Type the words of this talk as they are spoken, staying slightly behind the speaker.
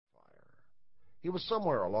He was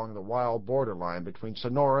somewhere along the wild borderline between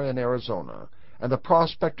Sonora and Arizona, and the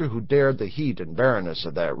prospector who dared the heat and barrenness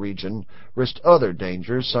of that region risked other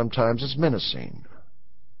dangers sometimes as menacing.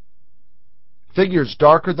 Figures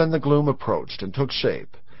darker than the gloom approached and took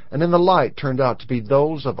shape, and in the light turned out to be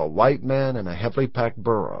those of a white man in a heavily packed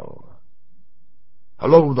burro.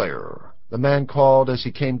 "Hello there," the man called as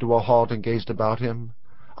he came to a halt and gazed about him.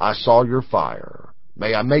 "I saw your fire.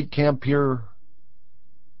 May I make camp here?"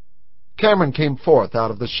 Cameron came forth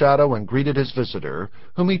out of the shadow and greeted his visitor,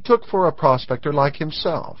 whom he took for a prospector like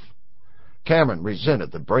himself. Cameron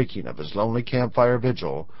resented the breaking of his lonely campfire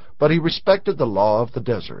vigil, but he respected the law of the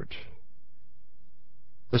desert.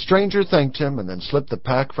 The stranger thanked him and then slipped the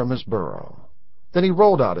pack from his burro. Then he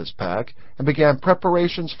rolled out his pack and began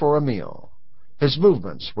preparations for a meal. His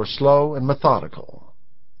movements were slow and methodical.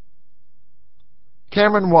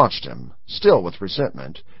 Cameron watched him, still with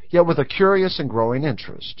resentment, yet with a curious and growing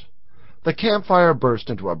interest. The campfire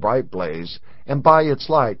burst into a bright blaze, and by its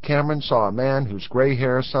light Cameron saw a man whose gray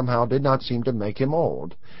hair somehow did not seem to make him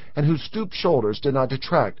old, and whose stooped shoulders did not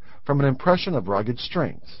detract from an impression of rugged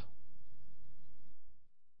strength.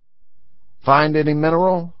 "Find any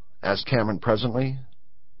mineral?" asked Cameron presently.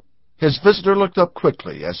 His visitor looked up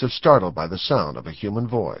quickly, as if startled by the sound of a human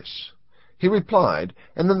voice. He replied,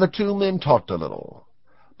 and then the two men talked a little.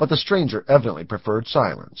 But the stranger evidently preferred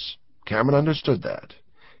silence. Cameron understood that.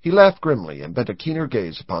 He laughed grimly and bent a keener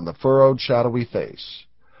gaze upon the furrowed, shadowy face.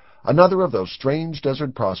 Another of those strange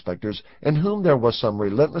desert prospectors in whom there was some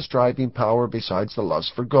relentless driving power besides the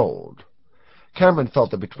lust for gold. Cameron felt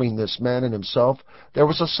that between this man and himself there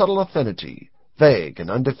was a subtle affinity, vague and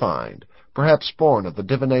undefined, perhaps born of the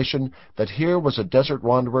divination that here was a desert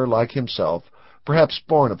wanderer like himself, perhaps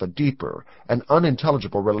born of a deeper and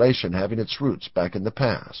unintelligible relation having its roots back in the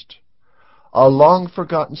past. A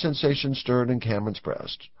long-forgotten sensation stirred in Cameron's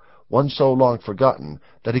breast, one so long forgotten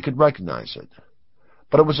that he could recognize it.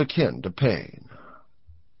 But it was akin to pain.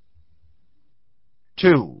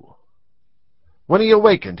 2. When he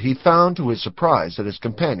awakened, he found to his surprise that his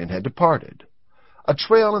companion had departed. A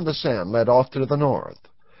trail in the sand led off to the north.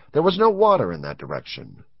 There was no water in that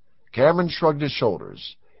direction. Cameron shrugged his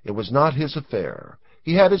shoulders. It was not his affair.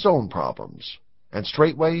 He had his own problems, and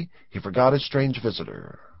straightway he forgot his strange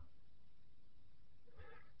visitor.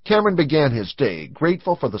 Cameron began his day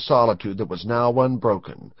grateful for the solitude that was now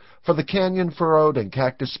unbroken, for the canyon-furrowed and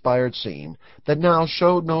cactus-spired scene that now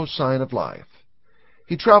showed no sign of life.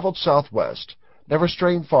 He traveled southwest, never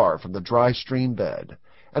straying far from the dry stream bed,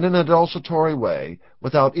 and in a desultory way,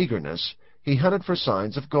 without eagerness, he hunted for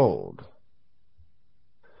signs of gold.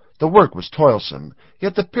 The work was toilsome,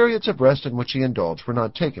 yet the periods of rest in which he indulged were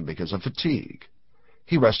not taken because of fatigue.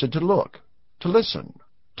 He rested to look, to listen,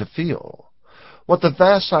 to feel. What the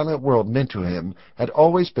vast silent world meant to him had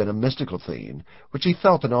always been a mystical theme, which he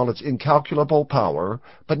felt in all its incalculable power,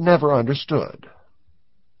 but never understood.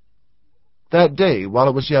 That day, while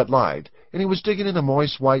it was yet light, and he was digging in a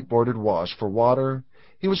moist white-bordered wash for water,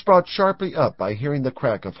 he was brought sharply up by hearing the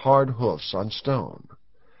crack of hard hoofs on stone.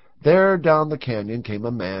 There down the canyon came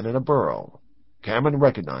a man in a burro. Cameron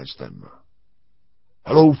recognized them.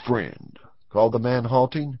 "Hello, friend," called the man,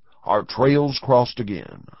 halting. "Our trails crossed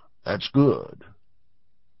again. That's good."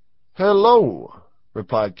 "Hello,"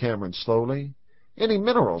 replied Cameron slowly. "Any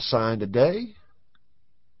mineral sign today?"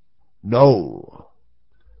 "No."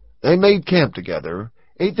 They made camp together,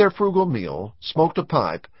 ate their frugal meal, smoked a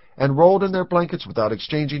pipe, and rolled in their blankets without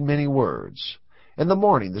exchanging many words. In the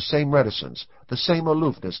morning the same reticence, the same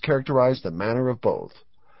aloofness characterized the manner of both.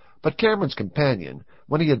 But Cameron's companion,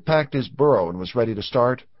 when he had packed his burro and was ready to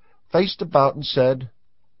start, faced about and said,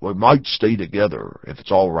 "We might stay together, if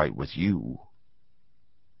it's all right with you."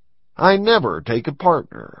 "I never take a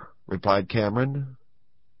partner," replied Cameron.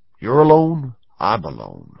 "You're alone, I'm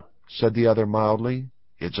alone," said the other mildly.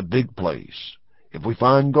 "It's a big place. If we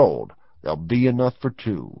find gold, there'll be enough for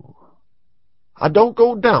two." "I don't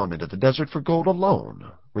go down into the desert for gold alone,"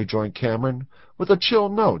 rejoined Cameron, with a chill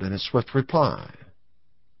note in his swift reply.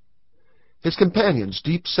 His companion's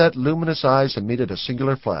deep-set, luminous eyes emitted a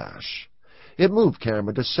singular flash. It moved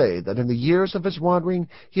Cameron to say that in the years of his wandering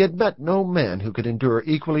he had met no man who could endure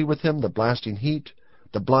equally with him the blasting heat,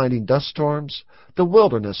 the blinding dust storms, the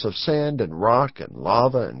wilderness of sand and rock and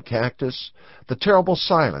lava and cactus, the terrible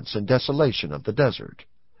silence and desolation of the desert.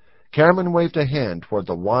 Cameron waved a hand toward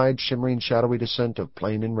the wide, shimmering, shadowy descent of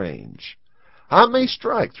plain and range. "I may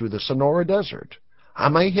strike through the Sonora Desert. I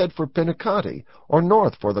may head for Pinacate or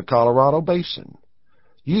north for the Colorado Basin.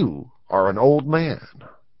 You are an old man."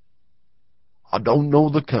 "I don't know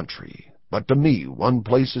the country, but to me one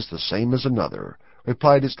place is the same as another,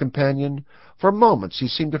 replied his companion. For moments he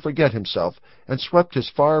seemed to forget himself, and swept his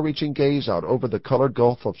far-reaching gaze out over the colored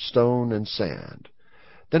gulf of stone and sand.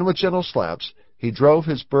 Then with gentle slaps he drove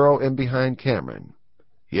his burro in behind Cameron.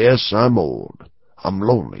 "Yes, I'm old. I'm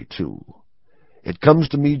lonely, too. It comes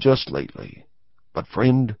to me just lately. But,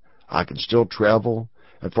 friend, I can still travel,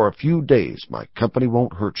 and for a few days my company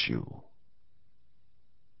won't hurt you."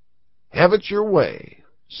 "Have it your way,"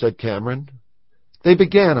 said Cameron. They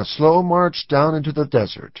began a slow march down into the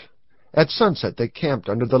desert. At sunset they camped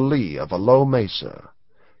under the lee of a low mesa.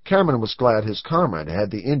 Cameron was glad his comrade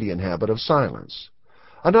had the Indian habit of silence.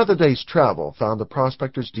 Another day's travel found the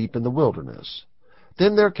prospectors deep in the wilderness.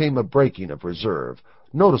 Then there came a breaking of reserve,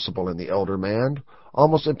 noticeable in the elder man,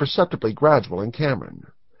 almost imperceptibly gradual in Cameron.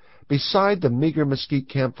 Beside the meager mesquite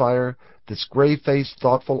campfire, this gray-faced,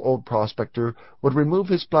 thoughtful old prospector would remove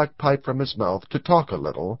his black pipe from his mouth to talk a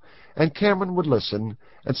little, and Cameron would listen,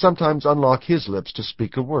 and sometimes unlock his lips to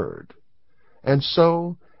speak a word. And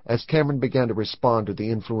so, as Cameron began to respond to the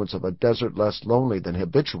influence of a desert less lonely than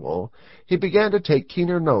habitual, he began to take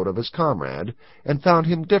keener note of his comrade, and found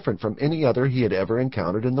him different from any other he had ever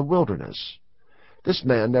encountered in the wilderness. This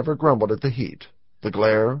man never grumbled at the heat, the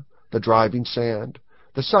glare, the driving sand,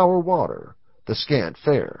 the sour water, the scant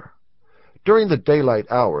fare. During the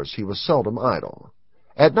daylight hours he was seldom idle.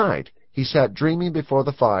 At night he sat dreaming before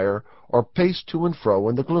the fire, or paced to and fro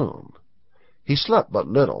in the gloom. He slept but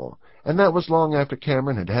little, and that was long after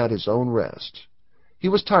Cameron had had his own rest. He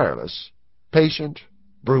was tireless, patient,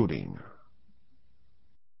 brooding.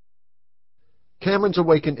 Cameron's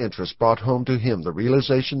awakened interest brought home to him the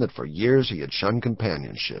realization that for years he had shunned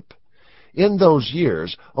companionship. In those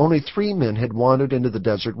years, only 3 men had wandered into the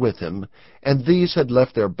desert with him, and these had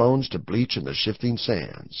left their bones to bleach in the shifting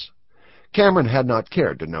sands. Cameron had not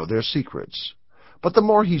cared to know their secrets. But the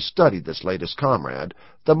more he studied this latest comrade,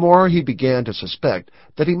 the more he began to suspect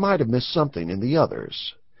that he might have missed something in the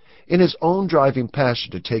others. In his own driving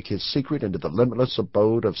passion to take his secret into the limitless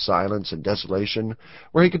abode of silence and desolation,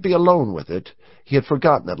 where he could be alone with it, he had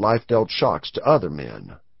forgotten that life dealt shocks to other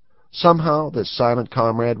men. Somehow this silent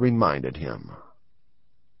comrade reminded him.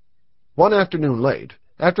 One afternoon late,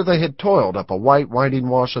 after they had toiled up a white winding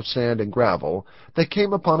wash of sand and gravel, they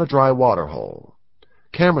came upon a dry water-hole.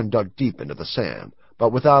 Cameron dug deep into the sand,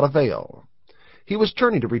 but without avail. He was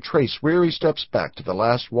turning to retrace weary steps back to the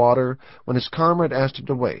last water when his comrade asked him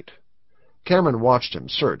to wait. Cameron watched him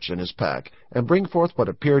search in his pack and bring forth what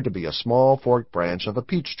appeared to be a small forked branch of a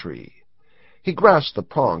peach tree. He grasped the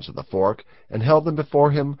prongs of the fork and held them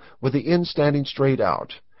before him with the end standing straight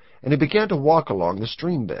out, and he began to walk along the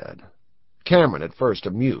stream bed. Cameron, at first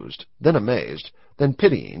amused, then amazed, then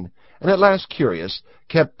pitying, and at last curious,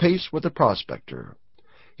 kept pace with the prospector.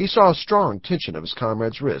 He saw a strong tension of his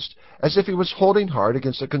comrade's wrist, as if he was holding hard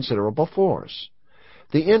against a considerable force.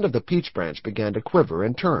 The end of the peach branch began to quiver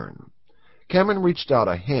and turn. Cameron reached out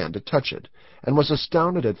a hand to touch it, and was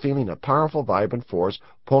astounded at feeling a powerful, vibrant force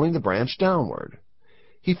pulling the branch downward.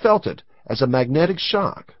 He felt it as a magnetic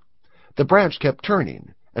shock. The branch kept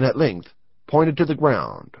turning, and at length pointed to the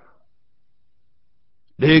ground.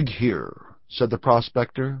 "Dig here," said the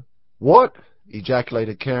prospector. "What?"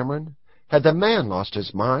 ejaculated Cameron. Had the man lost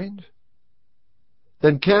his mind?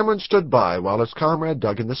 Then Cameron stood by while his comrade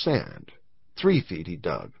dug in the sand. 3 feet he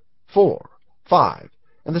dug, 4, 5,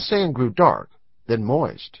 and the sand grew dark, then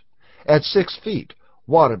moist. At 6 feet,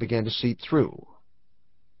 water began to seep through.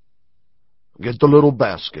 "Get the little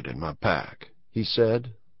basket in my pack," he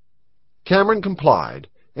said. Cameron complied,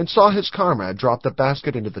 and saw his comrade drop the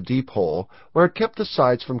basket into the deep hole, where it kept the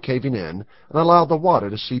sides from caving in and allowed the water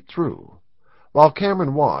to seep through. While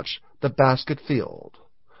Cameron watched, the basket filled.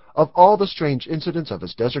 Of all the strange incidents of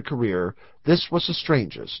his desert career, this was the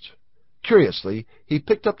strangest. Curiously, he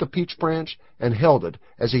picked up the peach branch and held it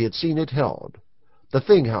as he had seen it held. The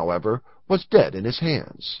thing, however, was dead in his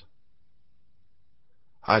hands.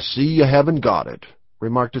 "I see you haven't got it,"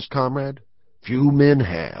 remarked his comrade. "Few men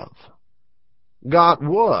have." "Got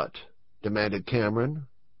what?" demanded Cameron.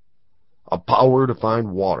 "A power to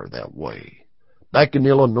find water that way. Back in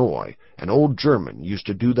Illinois, an old German used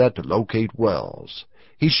to do that to locate wells.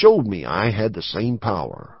 He showed me I had the same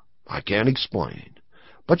power. I can't explain.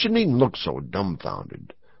 But you needn't look so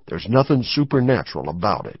dumbfounded. There's nothing supernatural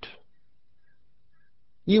about it."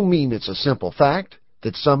 "You mean it's a simple fact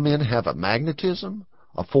that some men have a magnetism,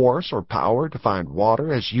 a force or power to find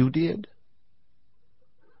water as you did?"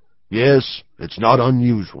 "Yes, it's not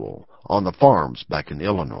unusual on the farms back in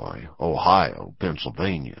Illinois, Ohio,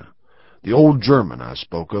 Pennsylvania. The old German I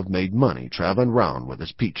spoke of made money traveling round with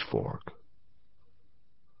his pitchfork."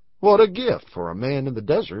 "What a gift for a man in the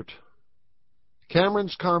desert."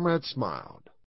 Cameron's comrade smiled.